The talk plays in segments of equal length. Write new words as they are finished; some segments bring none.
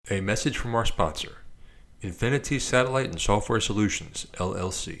A message from our sponsor, Infinity Satellite and Software Solutions,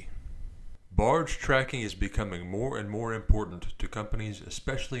 LLC. Barge tracking is becoming more and more important to companies,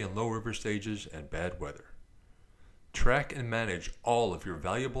 especially in low river stages and bad weather. Track and manage all of your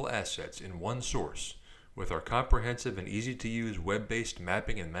valuable assets in one source with our comprehensive and easy-to-use web-based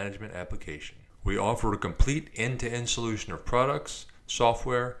mapping and management application. We offer a complete end-to-end solution of products,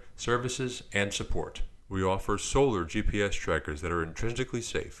 software, services, and support. We offer solar GPS trackers that are intrinsically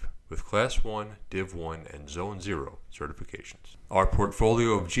safe with Class 1, Div 1, and Zone 0 certifications. Our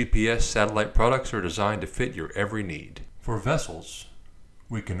portfolio of GPS satellite products are designed to fit your every need. For vessels,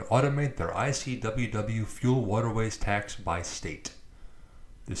 we can automate their ICWW fuel waterways tax by state.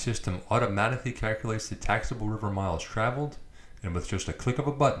 The system automatically calculates the taxable river miles traveled, and with just a click of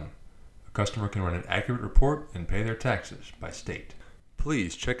a button, a customer can run an accurate report and pay their taxes by state.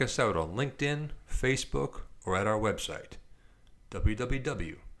 Please check us out on LinkedIn, Facebook, or at our website,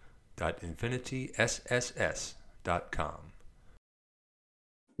 www.infinitysss.com.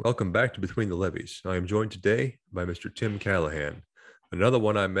 Welcome back to Between the Levees. I am joined today by Mr. Tim Callahan, another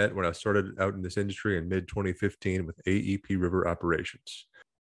one I met when I started out in this industry in mid-2015 with AEP River Operations.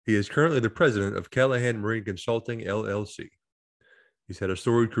 He is currently the president of Callahan Marine Consulting, LLC. He's had a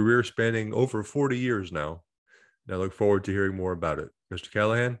storied career spanning over 40 years now, and I look forward to hearing more about it. Mr.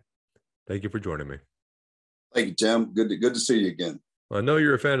 Callahan, thank you for joining me. Thank you, Tim. Good to see you again. I know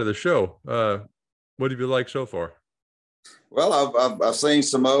you're a fan of the show. What have you liked so far? Well, I've seen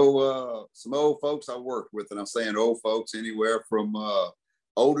some old folks I worked with, and I'm saying old folks anywhere from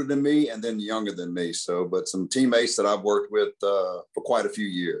older than me and then younger than me. So, but some teammates that I've worked with for quite a few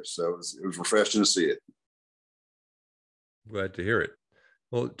years. So it was refreshing to see it. Glad to hear it.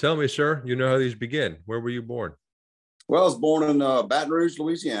 Well, tell me, sir, you know how these begin. Where were you born? Well, I was born in Baton Rouge,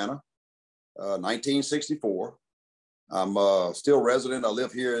 Louisiana, 1964. I'm still resident. I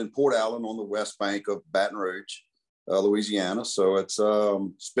live here in Port Allen on the west bank of Baton Rouge, Louisiana. So it's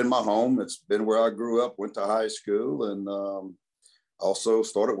been my home. It's been where I grew up, went to high school, and also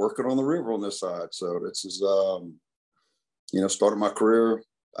started working on the river on this side. So this is, started my career,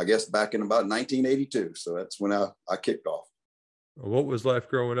 I guess, back in about 1982. So that's when I kicked off. What was life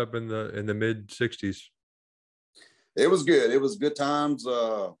growing up in the mid 60s? It was good. It was good times.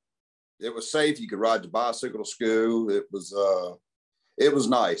 It was safe. You could ride your bicycle to school. It was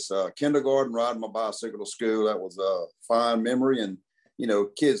nice. Kindergarten, riding my bicycle to school, that was a fine memory. And,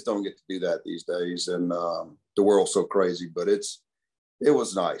 kids don't get to do that these days. And the world's so crazy, but it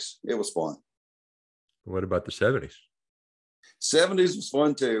was nice. It was fun. What about the 70s? 70s was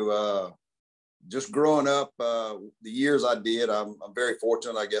fun too. Just growing up, the years I did, I'm very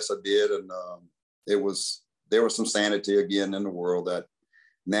fortunate, I guess I did. And there was some sanity again in the world that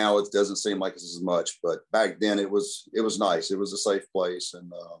now it doesn't seem like it's as much, but back then it was nice. It was a safe place, and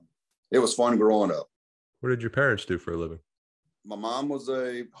it was fun growing up. What did your parents do for a living? My mom was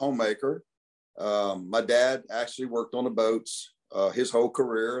a homemaker. My dad actually worked on the boats his whole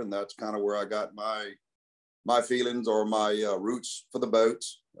career, and that's kind of where I got my feelings or my roots for the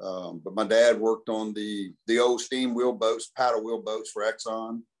boats. But my dad worked on the old steam wheel boats, paddle wheel boats for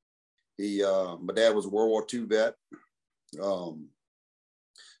Exxon. My dad was a World War II vet.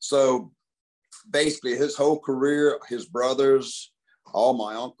 So basically his whole career, his brothers, all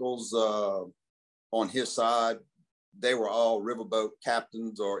my uncles on his side, they were all riverboat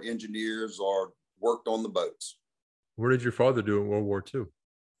captains or engineers or worked on the boats. What did your father do in World War II?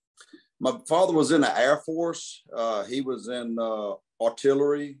 My father was in the Air Force. He was in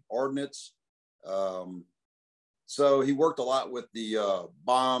artillery, ordnance. So he worked a lot with the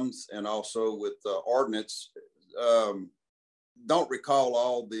bombs and also with ordnance. Don't recall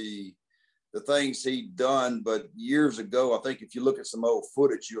all the things he'd done, but years ago, I think if you look at some old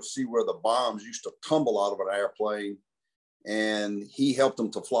footage, you'll see where the bombs used to tumble out of an airplane, and he helped them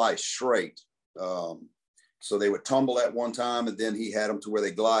to fly straight. So they would tumble at one time, and then he had them to where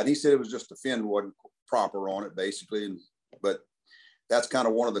they glide. He said it was just the fin wasn't proper on it, basically. But that's kind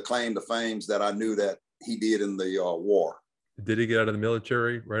of one of the claim to fames that I knew that he did in the war. Did he get out of the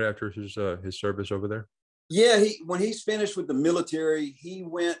military right after his service over there? Yeah, when he's finished with the military, he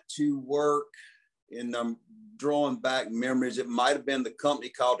went to work in drawing back memories. It might have been the company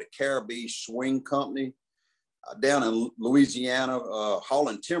called the Caribbean Swing Company down in Louisiana,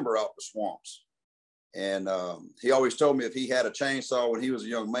 hauling timber out the swamps. And he always told me if he had a chainsaw when he was a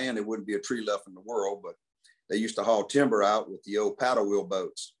young man, there wouldn't be a tree left in the world. But they used to haul timber out with the old paddle wheel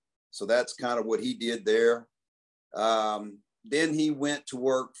boats. So that's kind of what he did there. Then he went to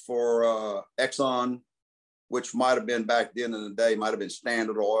work for Exxon, which might have been back then in the day, might have been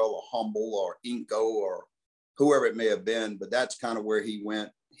Standard Oil or Humble or Inco or whoever it may have been. But that's kind of where he went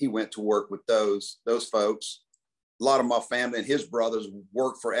he went to work with those folks. A lot of my family and his brothers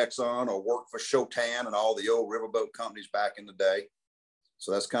worked for Exxon or worked for Shotan and all the old riverboat companies back in the day.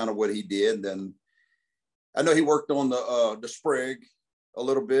 So that's kind of what he did. And then I know he worked on the Sprig a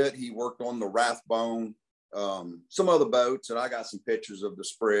little bit. He worked on the Rathbone, some other boats, and I got some pictures of the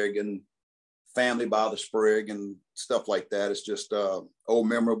Sprig and family by the Sprig and stuff like that. It's just old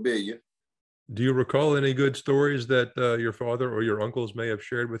memorabilia. Do you recall any good stories that your father or your uncles may have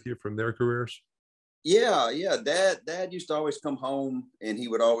shared with you from their careers? Yeah. Dad used to always come home and he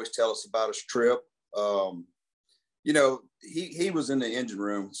would always tell us about his trip. You know, he was in the engine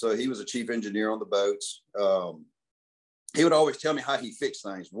room, so he was a chief engineer on the boats. He would always tell me how he fixed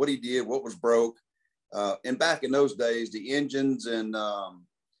things, what he did, what was broke. And back in those days, the engines and a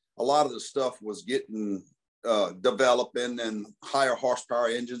lot of the stuff was getting developing, and higher horsepower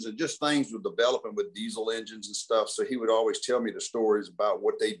engines and just things were developing with diesel engines and stuff. So he would always tell me the stories about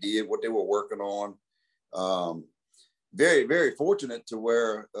what they did, what they were working on. Very, very fortunate to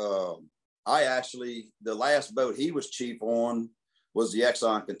where I actually, the last boat he was chief on was the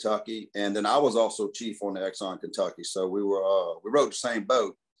Exxon Kentucky. And then I was also chief on the Exxon Kentucky. So we rode the same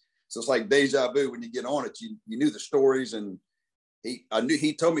boat. So it's like deja vu when you get on it, you knew the stories, and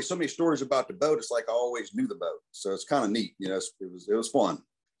he told me so many stories about the boat. It's like I always knew the boat. So it's kind of neat, you know, it was fun.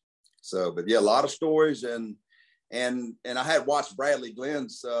 So, but yeah, a lot of stories, and I had watched Bradley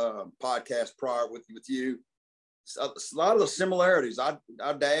Glenn's podcast prior with you. So a lot of the similarities. Our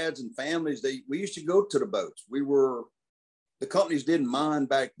dads and families, we used to go to the boats. The companies didn't mind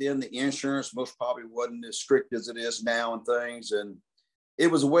back then. The insurance most probably wasn't as strict as it is now and things. And it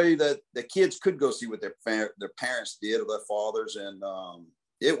was a way that the kids could go see what their parents did or their fathers. And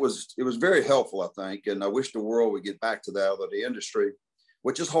it was very helpful, I think. And I wish the world would get back to that, or the industry,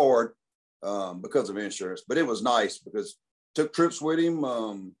 which is hard because of insurance. But it was nice because took trips with him,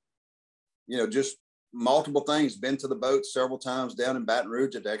 you know, just multiple things, been to the boat several times down in Baton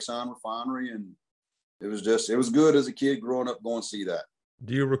Rouge at the Exxon refinery. And it was good as a kid growing up going to see that.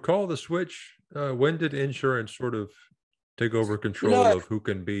 Do you recall the switch? When did insurance sort of take over control, you know, of who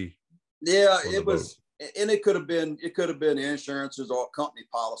can be? Yeah, it was, and it could have been insurances or company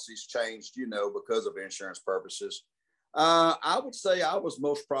policies changed, you know, because of insurance purposes. I would say I was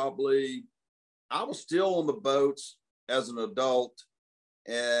still on the boats as an adult,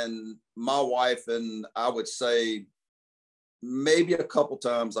 and my wife and I would say maybe a couple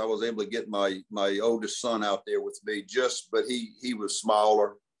times I was able to get my oldest son out there with me, but he was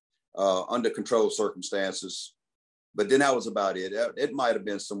smaller, under controlled circumstances. But then that was about it. It might have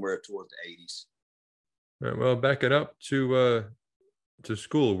been somewhere towards the 80s. Right, well, backing up to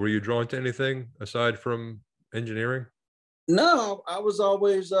school, were you drawn to anything aside from engineering? No, I was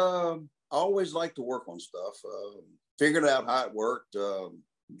always liked to work on stuff. Figured out how it worked.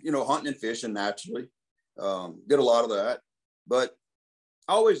 You know, hunting and fishing naturally. Did a lot of that, but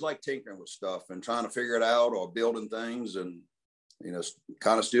I always liked tinkering with stuff and trying to figure it out or building things, and you know,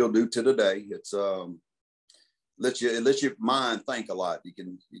 kind of still do to today. It's it lets your mind think a lot. You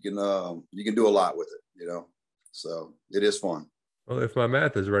can do a lot with it, you know. So it is fun. Well, if my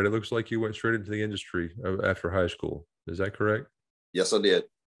math is right, it looks like you went straight into the industry after high school. Is that correct? Yes, I did.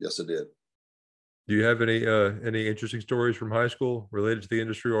 Yes, I did. Do you have any interesting stories from high school related to the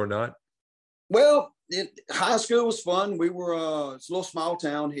industry or not? Well, high school was fun. We were it's a little small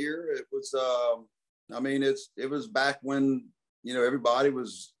town here. It was I mean, it was back when, you know, everybody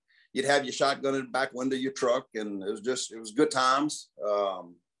was, you'd have your shotgun in the back window of your truck, and it was good times.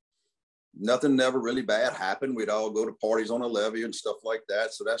 Nothing never really bad happened. We'd all go to parties on a levee and stuff like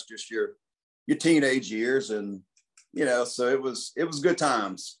that. So that's just your teenage years, and you know, so it was good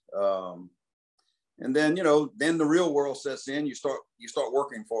times. And then, you know, then the real world sets in. You start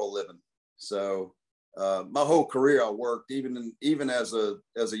working for a living. So my whole career I worked, even as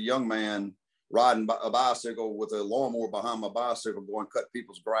a young man, riding a bicycle with a lawnmower behind my bicycle, going cut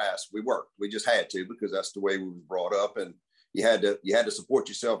people's grass. We worked. We just had to, because that's the way we was brought up, and you had to support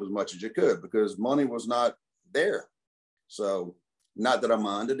yourself as much as you could, because money was not there. So not that I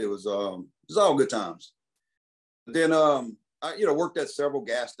minded. It was all good times. But then I, you know, worked at several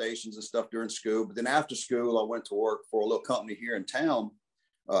gas stations and stuff during school. But then after school, I went to work for a little company here in town,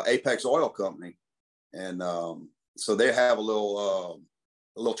 Apex Oil Company, and so they have a little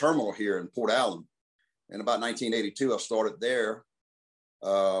terminal here in Port Allen. In about 1982, I started there.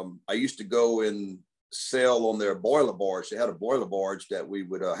 I used to go and sell on their boiler barge. They had a boiler barge that we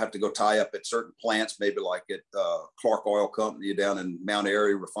would have to go tie up at certain plants, maybe like at Clark Oil Company down in Mount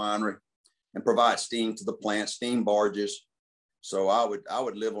Airy Refinery, and provide steam to the plant, steam barges. So I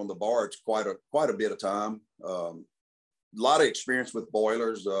would live on the barge quite a bit of time. lot of experience with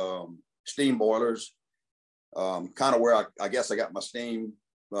boilers, steam boilers, kind of where I guess I got my steam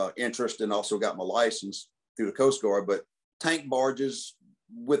interest and also got my license through the Coast Guard, but tank barges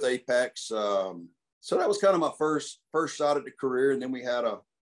with Apex. So that was kind of my first shot at the career. And then we had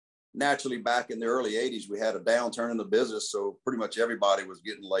naturally back in the early 80s, we had a downturn in the business. So pretty much everybody was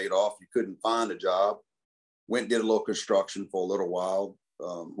getting laid off. You couldn't find a job. Went and did a little construction for a little while,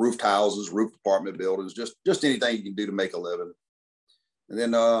 roofed houses, roof apartment buildings, just anything you can do to make a living. And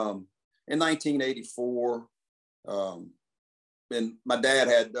then in 1984, and my dad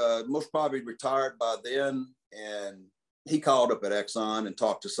had most probably retired by then, and he called up at Exxon and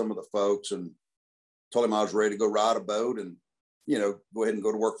talked to some of the folks and told him I was ready to go ride a boat and, go ahead and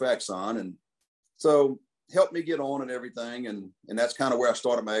go to work for Exxon. And so helped me get on and everything. And that's kind of where I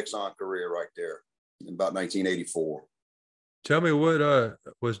started my Exxon career right there in about 1984. Tell me what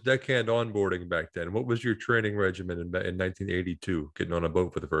was deckhand onboarding back then? What was your training regimen in 1982, getting on a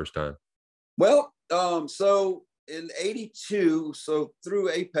boat for the first time? Well, so in 82, so through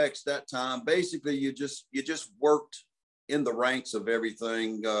Apex that time, basically you just worked in the ranks of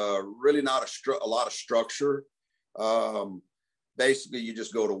everything, really not a lot of structure. Basically you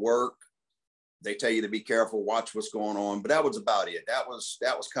just go to work. They tell you to be careful, watch what's going on, but that was about it. That was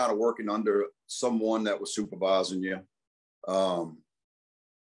kind of working under someone that was supervising you.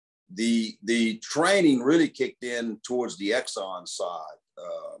 The training really kicked in towards the Exxon side.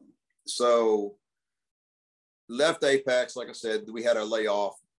 So left Apex, like I said, we had a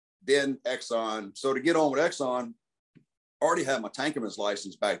layoff. Then Exxon. So to get on with Exxon, already had my tankerman's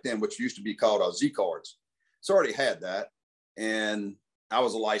license back then, which used to be called Z cards. So I already had that, and I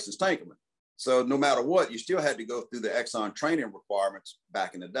was a licensed tankerman. So no matter what, you still had to go through the Exxon training requirements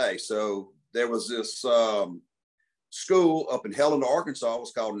back in the day. So there was this school up in Helena, Arkansas. It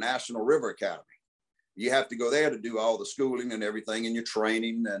was called National River Academy. You have to go there to do all the schooling and everything, and your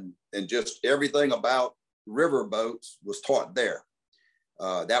training and just everything about river boats was taught there.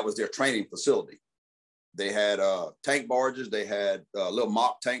 That was their training facility. They had tank barges. They had little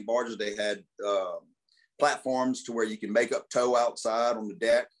mock tank barges. They had platforms to where you can make up tow outside on the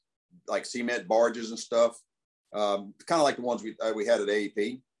deck, like cement barges and stuff, kind of like the ones we had at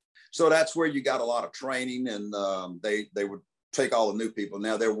AEP. So that's where you got a lot of training, and they would take all the new people.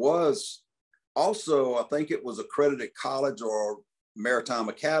 Now there was also, I think it was accredited college or maritime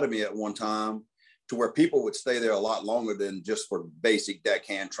academy at one time, to where people would stay there a lot longer than just for basic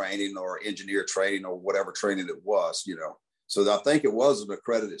deckhand training or engineer training or whatever training it was, So I think it was an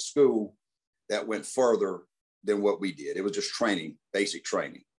accredited school that went further than what we did. It was just training, basic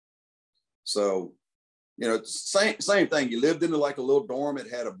training. So, same thing. You lived in like a little dorm. It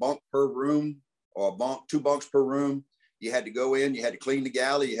had a bunk per room or two bunks per room. You had to go in, you had to clean the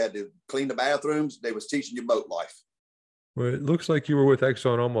galley, you had to clean the bathrooms. They was teaching you boat life. Well, it looks like you were with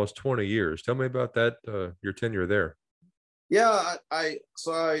Exxon almost 20 years. Tell me about that, your tenure there. Yeah, I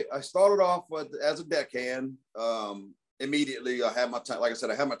started off as a deckhand. Immediately, I had like I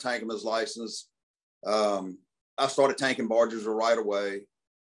said, I had my tankerman's license. I started tanking barges right away.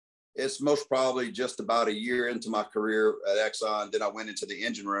 It's most probably just about a year into my career at Exxon. Then I went into the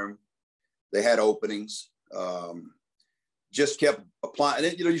engine room. They had openings. Just kept applying.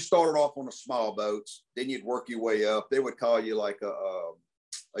 And then, you started off on the small boats, then you'd work your way up. They would call you like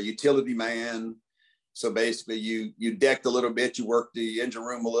a utility man. So basically you decked a little bit, you worked the engine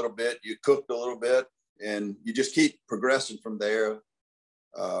room a little bit, you cooked a little bit, and you just keep progressing from there.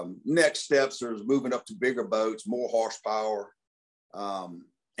 Next steps are moving up to bigger boats, more horsepower.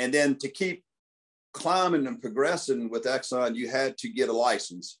 And then to keep climbing and progressing with Exxon, you had to get a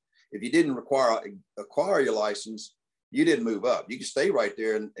license. If you didn't acquire your license, you didn't move up. You could stay right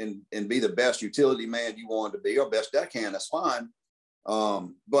there and be the best utility man you wanted to be, or best deckhand, that's fine.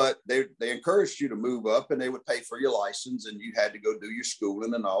 But they encouraged you to move up, and they would pay for your license, and you had to go do your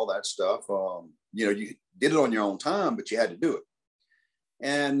schooling and all that stuff. You did it on your own time, but you had to do it.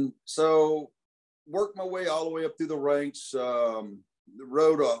 And so worked my way all the way up through the ranks,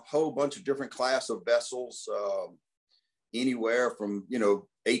 rode a whole bunch of different class of vessels, anywhere from,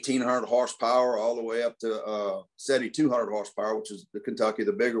 1,800 horsepower all the way up to 7,200 horsepower, which is the Kentucky,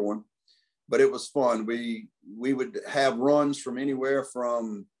 the bigger one. But it was fun. We would have runs from anywhere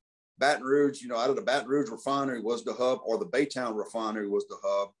from Baton Rouge, out of the Baton Rouge refinery was the hub, or the Baytown refinery was the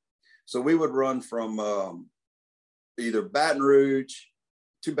hub. So we would run from either Baton Rouge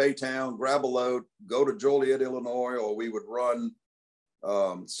to Baytown, grab a load, go to Joliet, Illinois, or we would run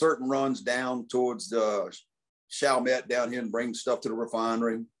certain runs down towards the Chalmette down here and bring stuff to the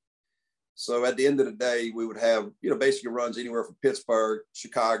refinery. So at the end of the day, we would have, basically runs anywhere from Pittsburgh,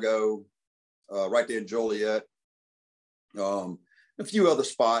 Chicago, right there in Joliet. a few other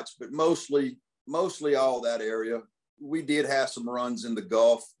spots, but mostly all that area. We did have some runs in the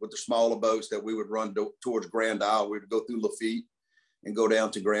Gulf with the smaller boats that we would run towards Grand Isle. We would go through Lafitte and go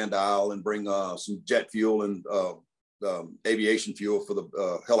down to Grand Isle and bring some jet fuel and aviation fuel for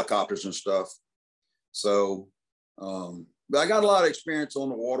the helicopters and stuff. So but I got a lot of experience on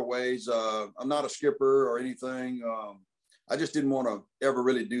the waterways. I'm not a skipper or anything. I just didn't want to ever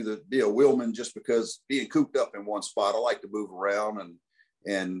really be a wheelman just because being cooped up in one spot. I like to move around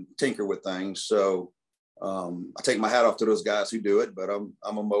and tinker with things. So I take my hat off to those guys who do it, but I'm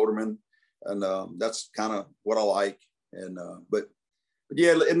a motorman, and that's kind of what I like. And but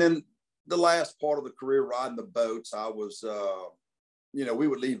yeah, and then the last part of the career riding the boats, I was we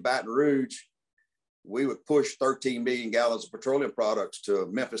would leave Baton Rouge. We would push 13 million gallons of petroleum products to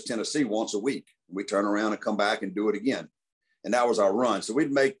Memphis, Tennessee once a week. We turn around and come back and do it again. And that was our run. So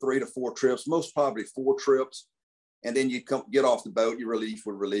we'd make 3 to 4 trips, most probably 4 trips. And then you'd get off the boat, your relief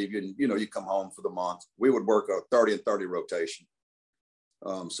would relieve you, and you come home for the month. We would work a 30 and 30 rotation.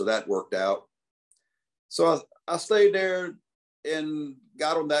 So that worked out. So I stayed there and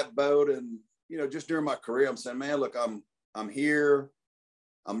got on that boat. And, just during my career, I'm saying, man, look, I'm here.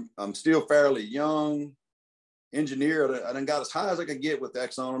 I'm still fairly young engineer. I done got as high as I could get with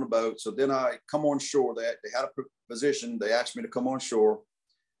Exxon on the boat. So then I come on shore. They had a position. They asked me to come on shore,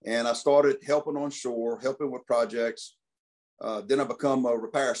 and I started helping on shore, helping with projects. Then I become a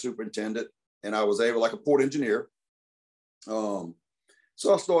repair superintendent, and I was able, like a port engineer. So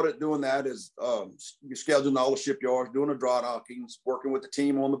I started doing that as scheduling all the shipyards, doing the dry dockings, working with the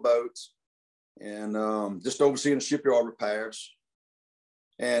team on the boats, and just overseeing the shipyard repairs.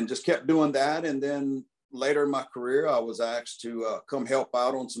 And just kept doing that. And then later in my career, I was asked to come help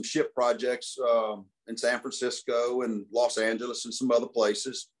out on some ship projects in San Francisco and Los Angeles and some other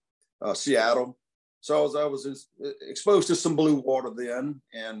places, Seattle. So I was exposed to some blue water then,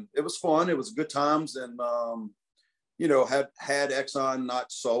 and it was fun. It was good times. And, had Exxon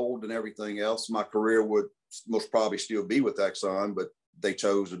not sold and everything else, my career would most probably still be with Exxon, but they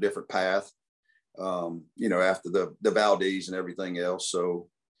chose a different path. After the Valdez and everything else. So,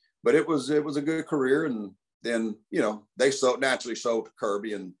 but it was a good career. And then, they naturally sold to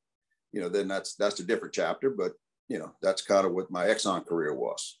Kirby, and, then that's a different chapter, but, that's kind of what my Exxon career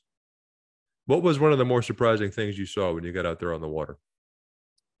was. What was one of the more surprising things you saw when you got out there on the water?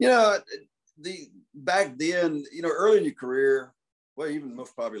 Back then, early in your career, well, even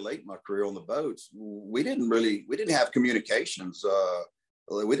most probably late in my career on the boats, we didn't have communications.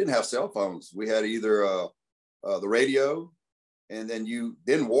 We didn't have cell phones. We had either the radio, and then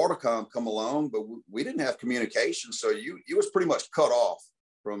Watercom come along, but we didn't have communication. So you was pretty much cut off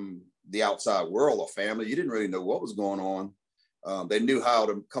from the outside world or family. You didn't really know what was going on. They knew how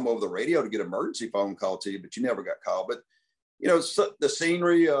to come over the radio to get an emergency phone call to you, but you never got called. But, the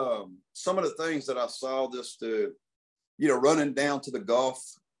scenery, some of the things that I saw running down to the Gulf,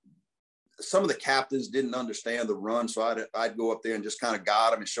 some of the captains didn't understand the run. So I'd go up there and just kind of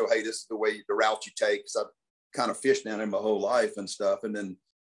guide them and show, hey, this is the route you take. Cause I've kind of fished down there my whole life and stuff. And then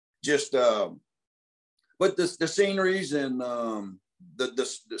just, but the sceneries and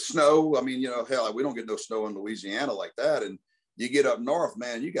the snow, I mean, hell, we don't get no snow in Louisiana like that. And you get up north,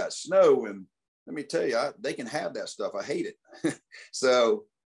 man, you got snow. And let me tell you, they can have that stuff. I hate it. So,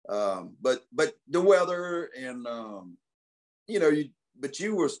 but the weather and, but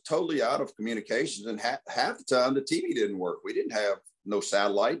you was totally out of communications, and half the time the TV didn't work. We didn't have no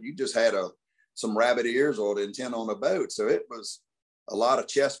satellite. You just had some rabbit ears or the antenna on the boat. So it was a lot of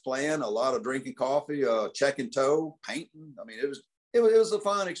chess playing, a lot of drinking coffee, checking tow, painting. I mean, it was a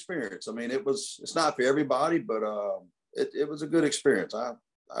fun experience. I mean, it's not for everybody, but it was a good experience.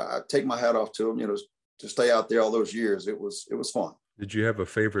 I take my hat off to them, to stay out there all those years. It was fun. Did you have a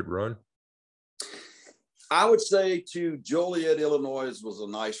favorite run? I would say to Joliet, Illinois was a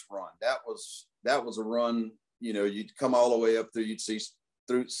nice run. That was a run. You'd come all the way up there. You'd see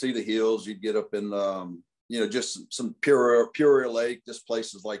the hills. You'd get up in, just some Peoria Lake, just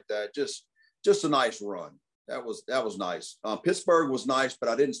places like that. Just a nice run. That was nice. Pittsburgh was nice, but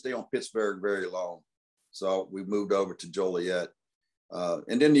I didn't stay on Pittsburgh very long, so we moved over to Joliet.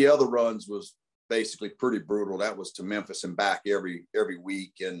 And then the other runs was basically pretty brutal. That was to Memphis and back every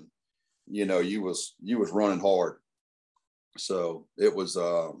week, and you was running hard. So it was,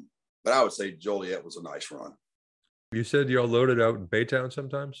 but I would say Joliet was a nice run. You said y'all loaded out in Baytown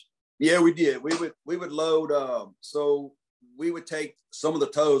sometimes? Yeah, we did. We would load. So we would take some of the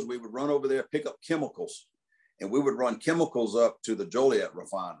tows. We would run over there, pick up chemicals, and we would run chemicals up to the Joliet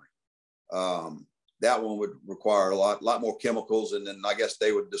refinery. That one would require a lot more chemicals, and then I guess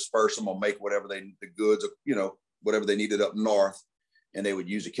they would disperse them or make whatever the goods, whatever they needed up north, and they would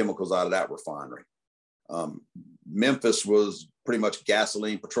use the chemicals out of that refinery. Memphis was pretty much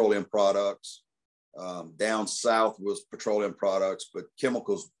gasoline, petroleum products. Down south was petroleum products, but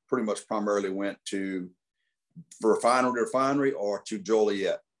chemicals pretty much primarily went to refinery to refinery or to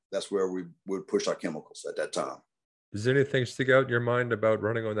Joliet. That's where we would push our chemicals at that time. Does anything stick out in your mind about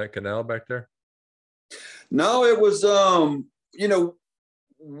running on that canal back there? No, it was,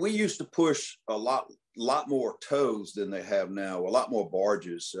 we used to push a lot more tows than they have now, a lot more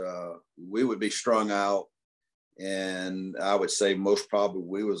barges. We would be strung out, and I would say most probably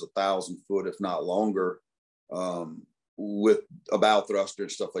we was 1,000 foot, if not longer, with a bow thruster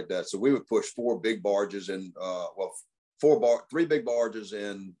and stuff like that. So we would push 4 big barges and, 3 big barges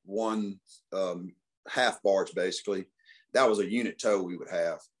and 1 half barge, basically. That was a unit tow we would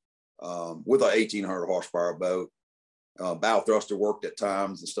have with a 1,800 horsepower boat. Bow thruster worked at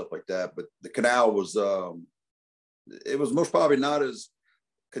times and stuff like that. But the canal was, it was most probably not as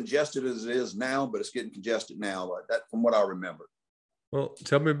congested as it is now, but it's getting congested now, like that, from what I remember. Well,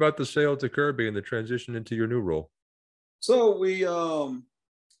 tell me about the sale to Kirby and the transition into your new role. So we,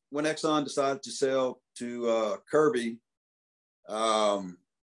 when Exxon decided to sell to Kirby, I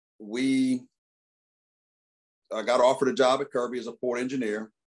got offered a job at Kirby as a port engineer.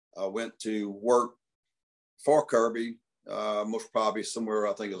 I went to work for Kirby, most probably somewhere,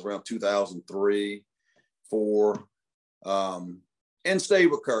 I think it was around 2003, 4, and stayed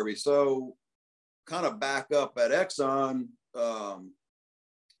with Kirby. So kind of back up at Exxon,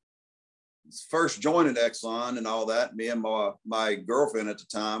 first joining Exxon and all that, me and my girlfriend at the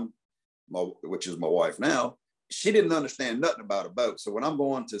time, which is my wife now, she didn't understand nothing about a boat. So when I'm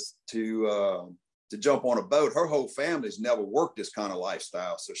going to jump on a boat, her whole family's never worked this kind of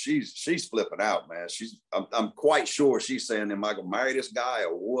lifestyle. So she's flipping out, man. I'm quite sure she's saying, am I gonna marry this guy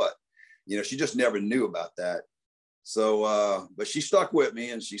or what? She just never knew about that. So, but she stuck with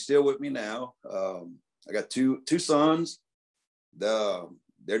me, and she's still with me now. I got two sons.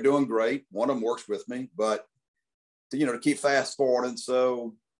 They're doing great. One of them works with me, but to keep fast forwarding.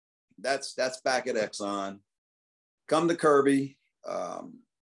 So that's back at Exxon. Come to Kirby.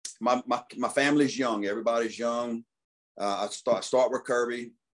 My family's young. Everybody's young. I start with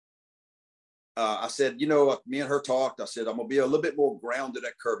Kirby. I said, me and her talked. I said, I'm going to be a little bit more grounded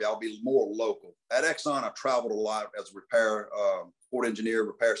at Kirby. I'll be more local. At Exxon, I traveled a lot as a port engineer,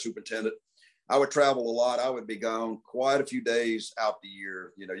 repair superintendent. I would travel a lot. I would be gone quite a few days out the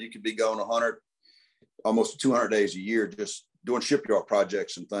year. You could be gone 100, almost 200 days a year, just doing shipyard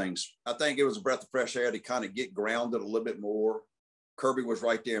projects and things. I think it was a breath of fresh air to kind of get grounded a little bit more. Kirby was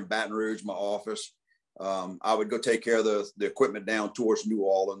right there in Baton Rouge, my office. I would go take care of the equipment down towards New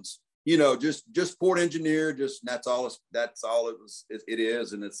Orleans. Just port engineer, that's all it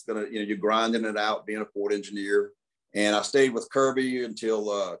is. And it's gonna, you're grinding it out being a port engineer. And I stayed with Kirby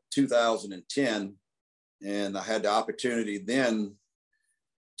until 2010. And I had the opportunity then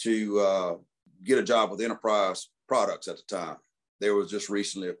to get a job with Enterprise Products at the time. They was just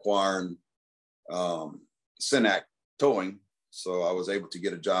recently acquiring Cenac Towing. So I was able to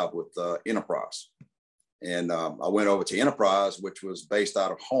get a job with Enterprise. And I went over to Enterprise, which was based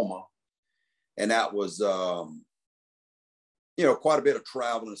out of Houma. And that was, quite a bit of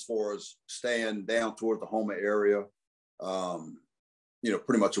traveling as far as staying down toward the Houma area,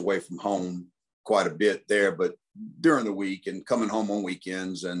 pretty much away from home quite a bit there, but during the week and coming home on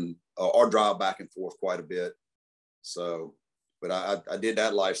weekends and or drive back and forth quite a bit. So, but I did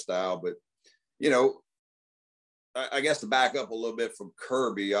that lifestyle, but, I guess to back up a little bit from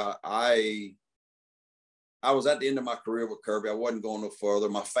Kirby, I was at the end of my career with Kirby. I wasn't going no further.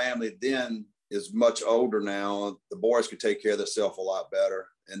 My family then is much older now. The boys could take care of themselves a lot better.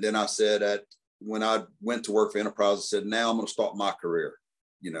 And then I said when I went to work for Enterprise, I said, now I'm going to start my career.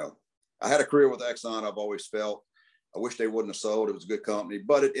 I had a career with Exxon. I've always felt. I wish they wouldn't have sold. It was a good company,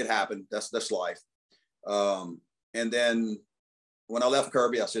 but it happened. That's life. And then when I left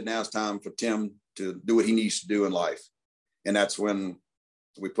Kirby, I said, now it's time for Tim to do what he needs to do in life. And that's when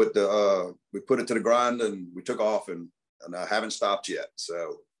we put it to the grind, and we took off, and I haven't stopped yet.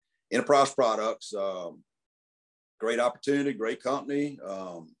 So Enterprise Products, great opportunity, great company,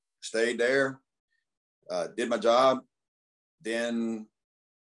 stayed there, did my job. Then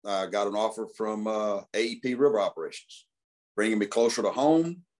I got an offer from AEP River Operations, bringing me closer to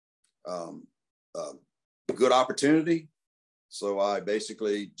home, good opportunity. So I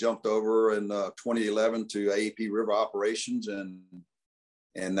basically jumped over in 2011 to AEP River Operations and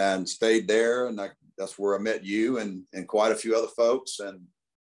then stayed there. And that's where I met you and quite a few other folks, and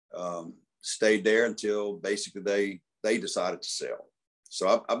stayed there until basically they decided to sell.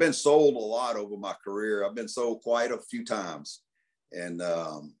 So I've been sold a lot over my career. I've been sold quite a few times. And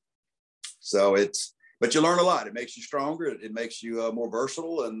but you learn a lot. It makes you stronger. It makes you more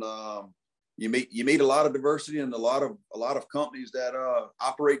versatile. And you meet a lot of diversity and a lot of companies that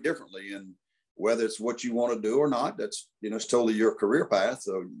operate differently. And whether it's what you want to do or not, that's, it's totally your career path.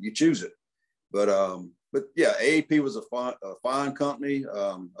 So you choose it. But yeah, AAP was a fine company.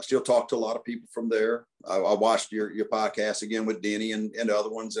 I still talk to a lot of people from there. I watched your podcast again with Denny and other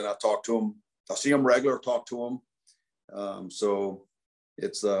ones, and I talk to them. I see them regular, talk to them. So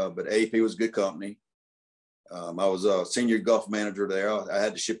it's but AAP was a good company. I was a senior Gulf manager there. I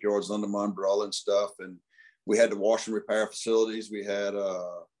had the shipyards under my umbrella and stuff, and we had the wash and repair facilities. We had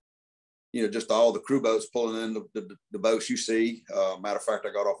just all the crew boats pulling in the boats you see. Matter of fact,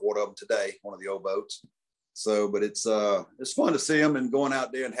 I got off one of them today, one of the old boats. So, but it's fun to see them and going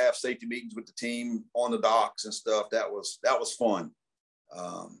out there and have safety meetings with the team on the docks and stuff. That was fun.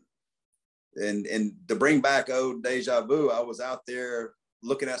 And to bring back old deja vu, I was out there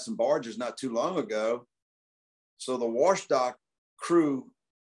looking at some barges not too long ago. So the wash dock crew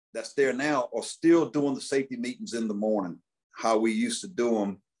that's there now are still doing the safety meetings in the morning, how we used to do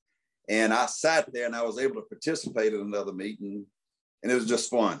them. And I sat there and I was able to participate in another meeting, and it was just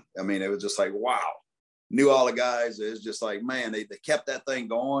fun. I mean, it was just like, wow. Knew all the guys. It was just like, man, they kept that thing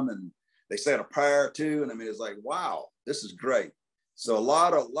going, and they said a prayer too. And I mean, it's like, wow, this is great. So a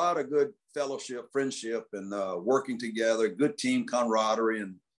lot of good fellowship, friendship, and working together, good team camaraderie,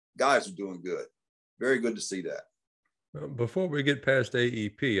 and guys are doing good. Very good to see that. Before we get past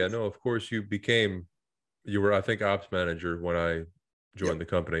AEP, I know, of course, you were, I think, ops manager when I joined the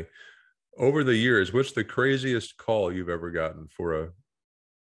company. Over the years, what's the craziest call you've ever gotten for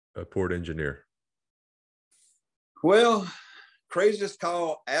a port engineer? Well, craziest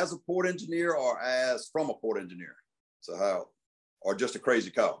call as a port engineer or as from a port engineer? Or just a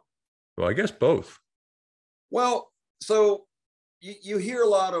crazy call? Well, I guess both. Well, so you hear a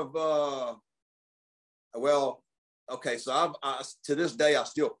lot of, okay, so I to this day, I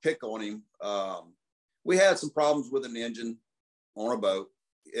still pick on him. We had some problems with an engine on a boat.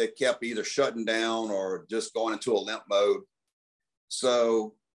 It kept either shutting down or just going into a limp mode.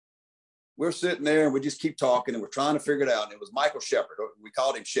 So we're sitting there and we just keep talking and we're trying to figure it out. And it was Michael Shepard. We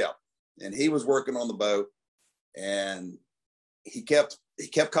called him Shep, and he was working on the boat, and he kept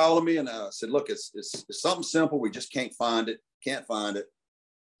calling me, and I said, look, it's something simple. We just can't find it.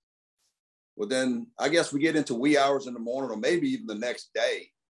 Well, then I guess we get into wee hours in the morning or maybe even the next day,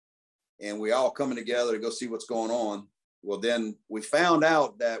 and we all coming together to go see what's going on. Well, then we found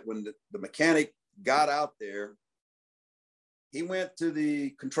out that when the mechanic got out there, he went to the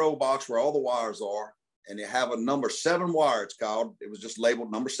control box where all the wires are, and they have a number 7 wire, it's called. It was just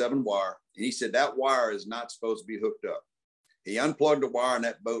labeled number 7 wire. And he said that wire is not supposed to be hooked up. He unplugged the wire, and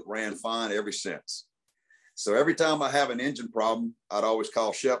that boat ran fine ever since. So every time I have an engine problem, I'd always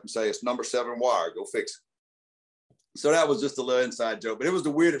call Shep and say, it's number 7 wire, go fix it. So that was just a little inside joke, but it was the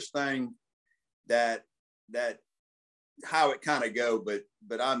weirdest thing that how it kind of go.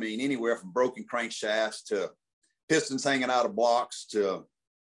 But I mean, anywhere from broken crankshafts to pistons hanging out of blocks to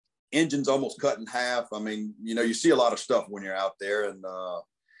engines almost cut in half. I mean, you see a lot of stuff when you're out there, and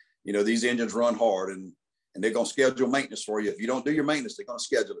these engines run hard, and they're going to schedule maintenance for you. If you don't do your maintenance, they're going to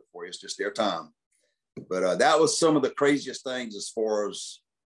schedule it for you. It's just their time. But that was some of the craziest things as far as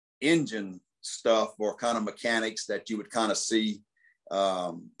engine stuff or kind of mechanics that you would kind of see.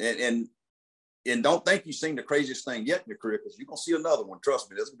 And don't think you've seen the craziest thing yet in your career, because you're going to see another one. Trust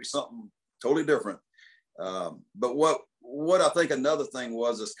me, there's going to be something totally different. But what I think another thing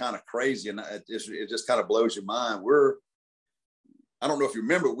was is kind of crazy, and it just kind of blows your mind. I don't know if you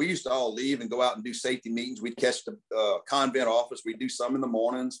remember, we used to all leave and go out and do safety meetings. We'd catch the convent office. We'd do some in the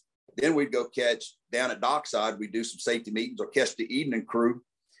mornings. Then we'd go catch down at dockside. We'd do some safety meetings or catch the evening crew.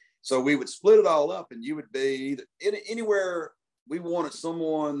 So we would split it all up, and you would be anywhere we wanted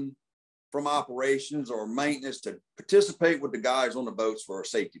someone from operations or maintenance to participate with the guys on the boats for a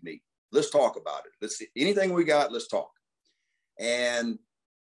safety meeting. Let's talk about it. Let's see anything we got. Let's talk. And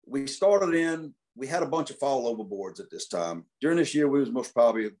we had a bunch of fall overboards at this time. During this year, we was most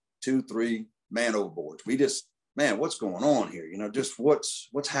probably 2-3 man overboards. We just, man, what's going on here? Just what's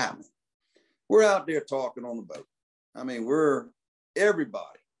happening? We're out there talking on the boat. I mean, we're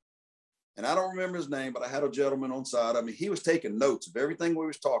everybody. And I don't remember his name, but I had a gentleman on side. I mean, he was taking notes of everything we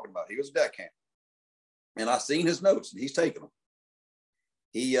was talking about. He was a deckhand. And I seen his notes, and he's taking them.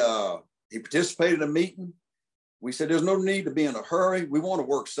 He participated in a meeting. We said, there's no need to be in a hurry. We want to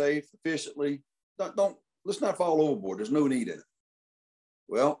work safe, efficiently. Let's not fall overboard. There's no need in it.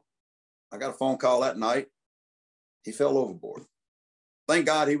 Well, I got a phone call that night. He fell overboard. thank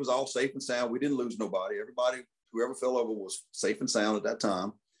God he was all safe and sound. We didn't lose nobody. Everybody, whoever fell over was safe and sound at that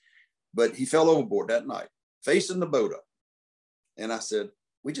time. But he fell overboard that night, facing the boat up. And I said,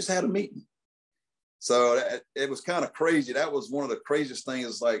 we just had a meeting. So it was kind of crazy. That was one of the craziest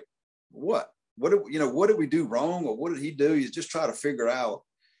things. Like, what did we do wrong, or what did he do? You just try to figure out.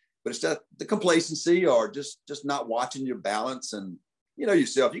 But it's that the complacency, or just not watching your balance, and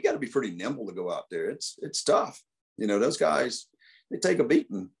yourself. You got to be pretty nimble to go out there. It's tough. Those guys, they take a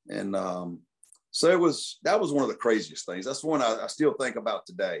beating, and so that was one of the craziest things. That's one I still think about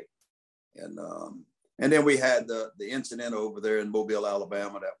today. And then we had the incident over there in Mobile,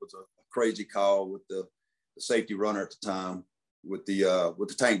 Alabama. That was a crazy call with the safety runner at the time with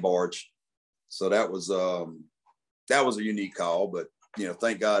the tank barge. So that was a unique call, but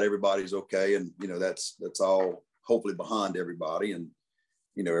thank God everybody's okay, and that's all hopefully behind everybody, and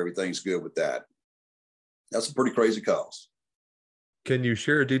everything's good with that. That's a pretty crazy cause. Can you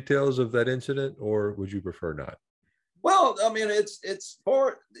share details of that incident, or would you prefer not? Well, I mean, it's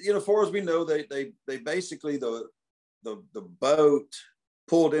far as we know, they basically the boat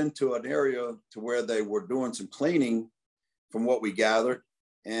pulled into an area to where they were doing some cleaning, from what we gathered.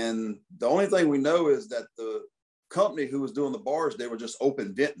 And the only thing we know is that the company who was doing the barge, they were just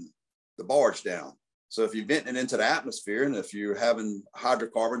open venting the barge down. So if you're venting it into the atmosphere, and if you're having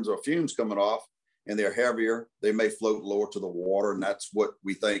hydrocarbons or fumes coming off and they're heavier, they may float lower to the water. And that's what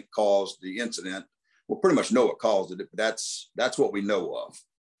we think caused the incident. We'll pretty much know what caused it, but that's what we know of.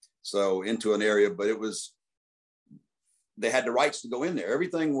 So into an area, but they had the rights to go in there.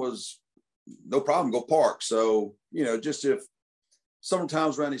 Everything was no problem, go park. So, just if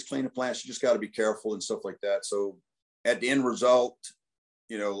sometimes around these cleaning plants, you just got to be careful and stuff like that. So at the end result,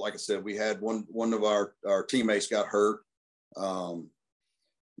 like I said, we had one of our teammates got hurt.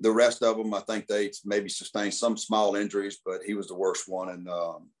 The rest of them, I think they maybe sustained some small injuries, but he was the worst one. And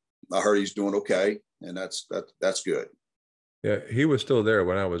I heard he's doing okay, and that's good. Yeah, he was still there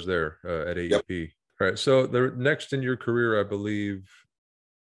when I was there at AEP. Yep. All right. So the next in your career, I believe,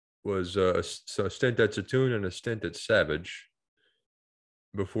 was a stint at Zatoon and a stint at Savage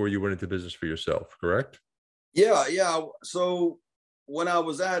before you went into business for yourself, correct? Yeah. So when I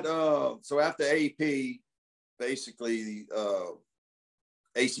was at so after AEP, basically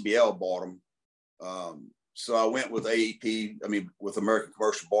ACBL bought them. So I went with AEP, with American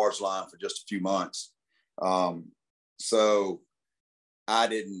Commercial Barge Line for just a few months. So I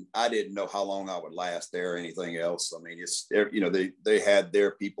didn't know how long I would last there or anything else. It's they had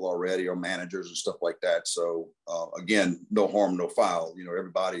their people already, or managers and stuff like that. So again, no harm, no foul.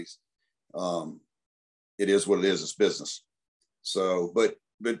 Everybody's it is what it is. It's business. So, but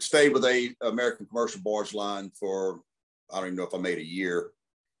stayed with American Commercial Barge Line for, I don't even know if I made a year,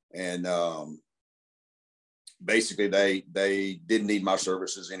 and basically they didn't need my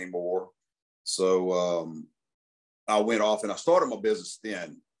services anymore. So I went off and I started my business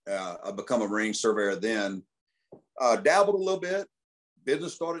then. I become a marine surveyor then. Dabbled a little bit.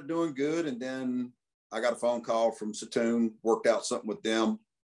 Business started doing good, and then I got a phone call from Zatoon, worked out something with them.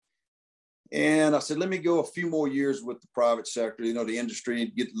 And I said, let me go a few more years with the private sector, the industry,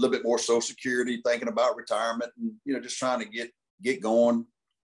 get a little bit more Social Security, thinking about retirement, and, just trying to get going.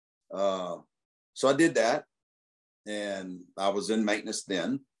 So I did that. And I was in maintenance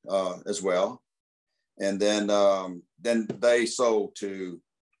then as well. And then they sold to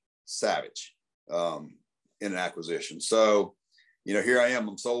Savage in an acquisition. So, here I am,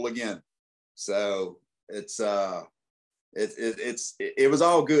 I'm sold again. So it was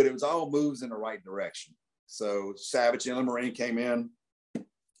all good. It was all moves in the right direction. So Savage Inland Marine came in.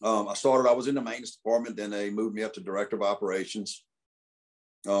 I was in the maintenance department. Then they moved me up to director of operations.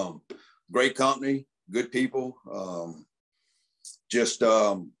 Great company, good people. Just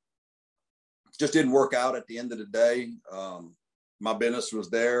didn't work out at the end of the day. My business was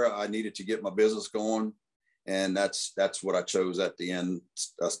there. I needed to get my business going. And that's what I chose at the end.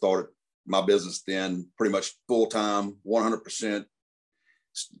 I started my business then pretty much full-time, 100%,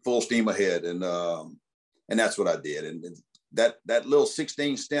 full steam ahead. And that's what I did. And that little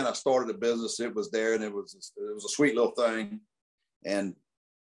 16 stint, I started a business. It was there, and it was a sweet little thing. And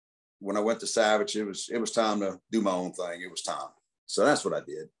when I went to Savage, it was time to do my own thing. It was time. So that's what I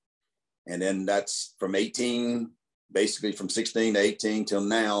did. And then that's from 18, basically from 16 to 18 till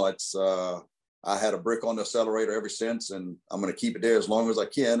now. It's I had a brick on the accelerator ever since, and I'm going to keep it there as long as I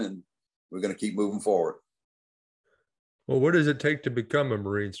can. And we're going to keep moving forward. Well, what does it take to become a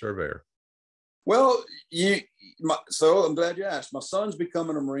marine surveyor? Well, so I'm glad you asked. My son's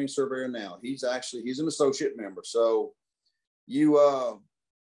becoming a marine surveyor now. He's an associate member. So you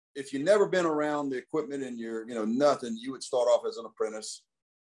if you've never been around the equipment and you're, nothing, you would start off as an apprentice.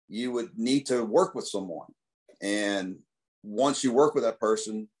 You would need to work with someone. And once you work with that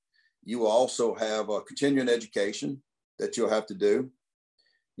person, you will also have a continuing education that you'll have to do.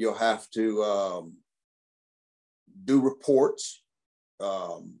 You'll have to do reports,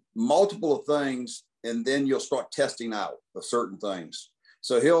 multiple of things, and then you'll start testing out of certain things.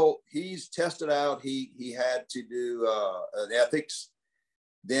 So he's tested out. He had to do an ethics.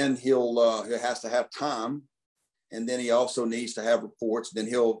 Then he has to have time, and then he also needs to have reports. Then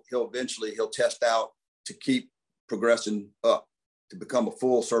he'll eventually test out to keep progressing up to become a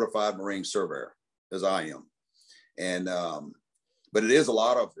full certified marine surveyor, as I am. And but it's a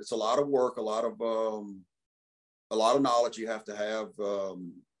lot of work, a lot of knowledge you have to have, a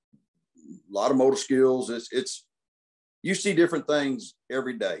lot of motor skills. It's you see different things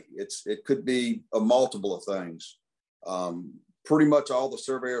every day. It could be a multiple of things. Pretty much all the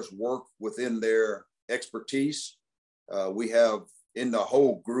surveyors work within their expertise. We have in the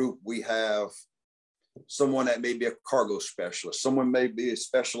whole group, we have someone that may be a cargo specialist. Someone may be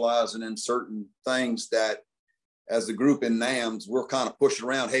specializing in certain things that, as the group in NAMS, we're kind of pushing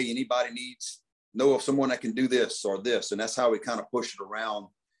around. Hey, anybody know of someone that can do this or this, and that's how we kind of push it around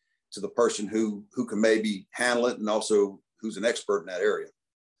to the person who can maybe handle it and also who's an expert in that area.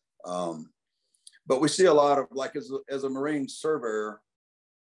 But we see a lot of, like, as a marine surveyor,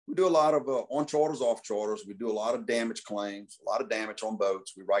 we do a lot of on charters, off charters. We do a lot of damage claims, a lot of damage on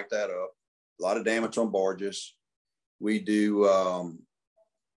boats. We write that up. A lot of damage on barges. We do a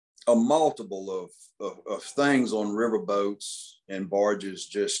multiple of things on river boats and barges.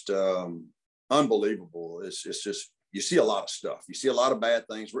 Just unbelievable. It's just, you see a lot of stuff. You see a lot of bad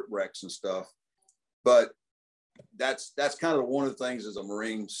things, wrecks and stuff. But that's kind of one of the things as a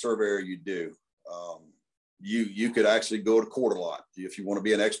marine surveyor you do. You could actually go to court a lot if you want to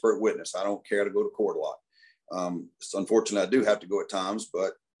be an expert witness. I don't care to go to court a lot. Unfortunately, I do have to go at times,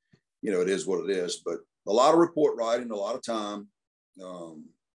 but it is what it is. But a lot of report writing, a lot of time.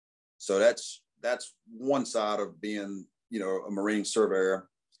 So that's one side of being, a marine surveyor.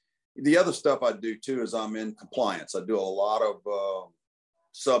 The other stuff I do too is I'm in compliance. I do a lot of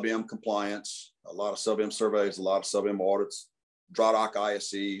sub-M compliance, a lot of sub-M surveys, a lot of sub-M audits, dry dock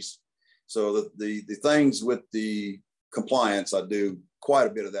ISCs. So the things with the compliance, I do quite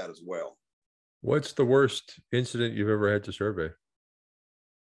a bit of that as well. What's the worst incident you've ever had to survey?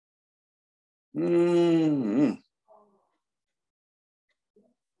 Mm-hmm.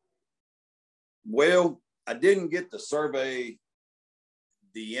 Well, I didn't get to survey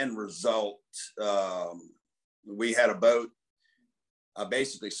the end result. We had a boat. I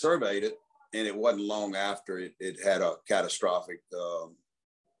basically surveyed it, and it wasn't long after it had a catastrophic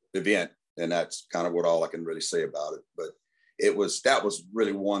event. And that's kind of all I can really say about it. But that was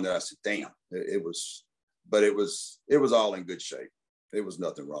really one that I said, damn, it was all in good shape. It was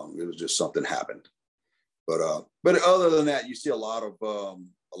nothing wrong. It was just something happened. But other than that, you see a lot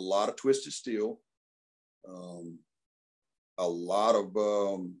of twisted steel, a lot of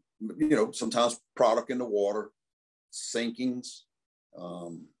sometimes product in the water, sinkings.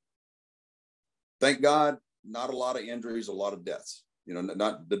 Thank God, not a lot of injuries, a lot of deaths.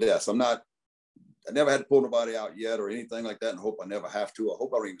 Not the deaths. I never had to pull nobody out yet or anything like that, and hope I never have to. I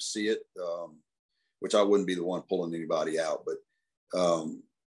hope I don't even see it, which I wouldn't be the one pulling anybody out. But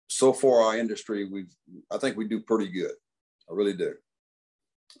so far, our industry, I think we do pretty good. I really do.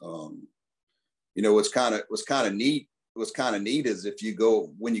 What's kind of neat is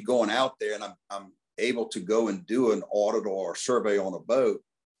when you're going out there, and I'm able to go and do an audit or a survey on a boat.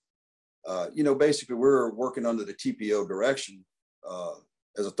 Basically we're working under the TPO direction.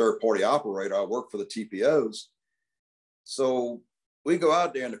 As a third party operator, I work for the TPOs. So we go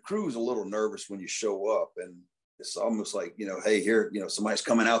out there and the crew's a little nervous when you show up, and it's almost like, hey, here, somebody's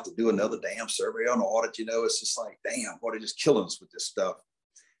coming out to do another damn survey on the audit. It's just like, damn, boy, they're just killing us with this stuff.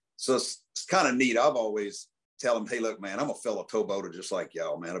 So it's kind of neat. I've always tell them, hey, look, man, I'm a fellow towboater just like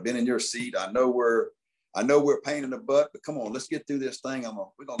y'all, man. I've been in your seat. I know we're a pain in the butt, but come on, let's get through this thing.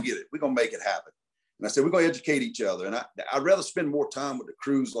 We're going to get it. We're going to make it happen. And I said, we're going to educate each other. And I'd rather spend more time with the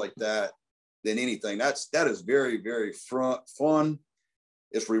crews like that than anything. That is very, very fun.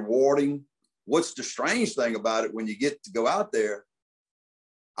 It's rewarding. What's the strange thing about it, when you get to go out there,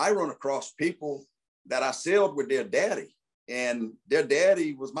 I run across people that I sailed with their daddy, and their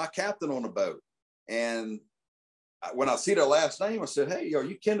daddy was my captain on the boat. And when I see their last name, I said, hey, are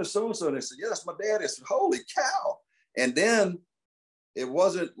you kin to so-and-so? And they said, yeah, that's my daddy. I said, holy cow. And then it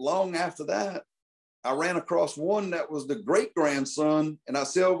wasn't long after that, I ran across one that was the great grandson, and I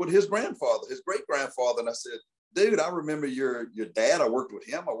sailed with his grandfather, his great grandfather. And I said, dude, I remember your dad. I worked with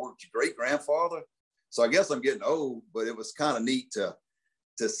him. I worked with your great grandfather. So I guess I'm getting old, but it was kind of neat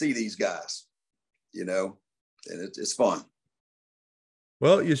to see these guys, you know, and it's fun.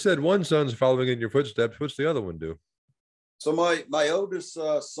 Well, you said one son's following in your footsteps. What's the other one do? So my oldest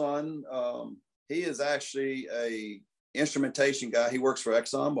son, he is actually a instrumentation guy. He works for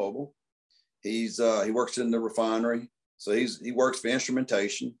ExxonMobil. He works in the refinery, so he works for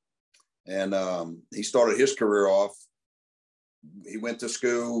instrumentation, and he started his career off. He went to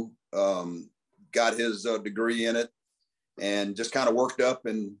school, got his degree in it, and just kind of worked up,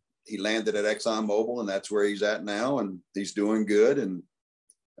 and he landed at ExxonMobil, and that's where he's at now, and he's doing good. And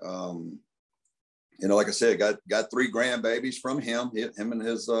like I said, got 3 grandbabies from him and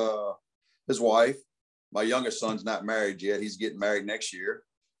his wife. My youngest son's not married yet. He's getting married next year.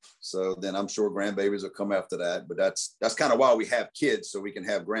 So then I'm sure grandbabies will come after that. But that's kind of why we have kids, so we can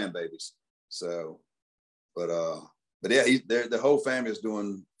have grandbabies. So, but yeah, the whole family is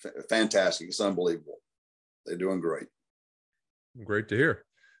doing fantastic. It's unbelievable. They're doing great. Great to hear.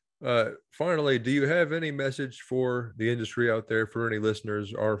 Finally, do you have any message for the industry out there, for any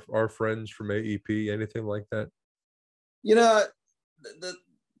listeners, our friends from AEP, anything like that?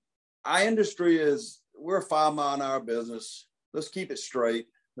 Our industry we're a 5 mile an hour business. Let's keep it straight.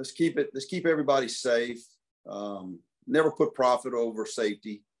 Let's keep everybody safe. Never put profit over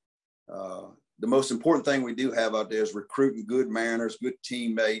safety. The most important thing we do have out there is recruiting good mariners, good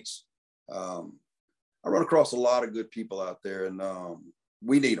teammates. I run across a lot of good people out there, and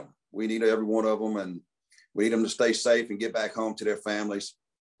we need them. We need every one of them, and we need them to stay safe and get back home to their families.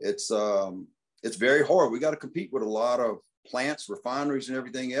 It's very hard. We got to compete with a lot of plants, refineries, and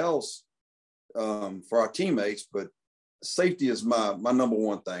everything else for our teammates, but safety is my number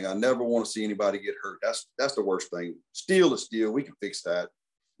one thing. I never want to see anybody get hurt. That's the worst thing. Steel is steel. We can fix that.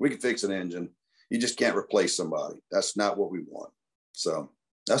 We can fix an engine. You just can't replace somebody. That's not what we want. So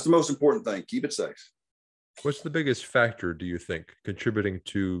that's the most important thing. Keep it safe. What's the biggest factor, do you think, contributing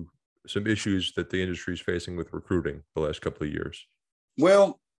to some issues that the industry is facing with recruiting the last couple of years?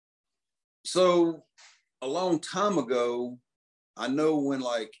 Well, so a long time ago, I know when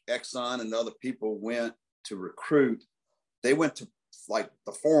like Exxon and other people went to recruit, they went to like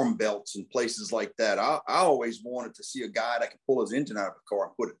the Farm Belts and places like that. I always wanted to see a guy that could pull his engine out of a car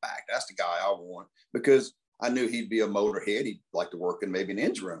and put it back. That's the guy I want, because I knew he'd be a motorhead. He'd like to work in maybe an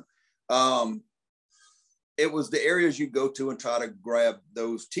engine room. It was the areas you go to and try to grab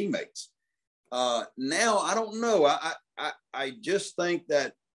those teammates. Now, I don't know. I just think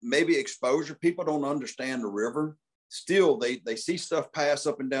that maybe exposure, people don't understand the river. Still, they see stuff pass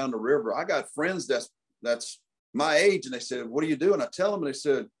up and down the river. I got friends that's my age, and they said, "What are you doing?" I tell them, and they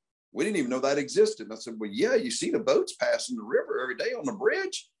said, "We didn't even know that existed." And I said, "Well, yeah, you see the boats passing the river every day on the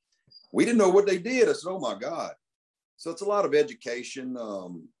bridge. We didn't know what they did." I said, "Oh my God." So it's a lot of education.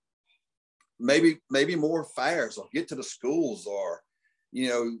 Maybe more fairs, or get to the schools, or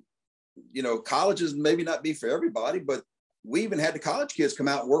colleges maybe not be for everybody, but we even had the college kids come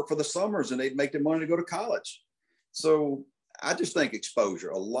out and work for the summers, and they'd make their money to go to college. So I just think exposure,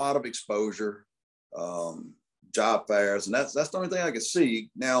 a lot of exposure, job fairs, and that's the only thing I can see.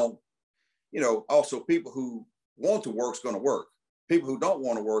 Now, also people who want to work is going to work. People who don't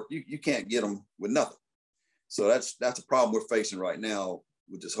want to work, you can't get them with nothing. So that's a problem we're facing right now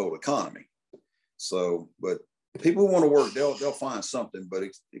with this whole economy. So, but people who want to work, they'll find something. But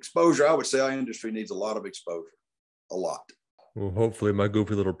exposure, I would say our industry needs a lot of exposure, a lot. Well, hopefully my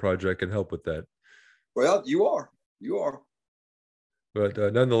goofy little project can help with that. Well, you are. But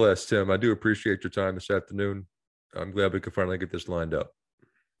nonetheless, Tim, I do appreciate your time this afternoon. I'm glad we could finally get this lined up.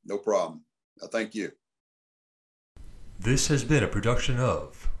 No problem. Thank you. This has been a production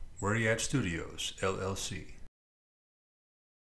of Where You At Studios, LLC.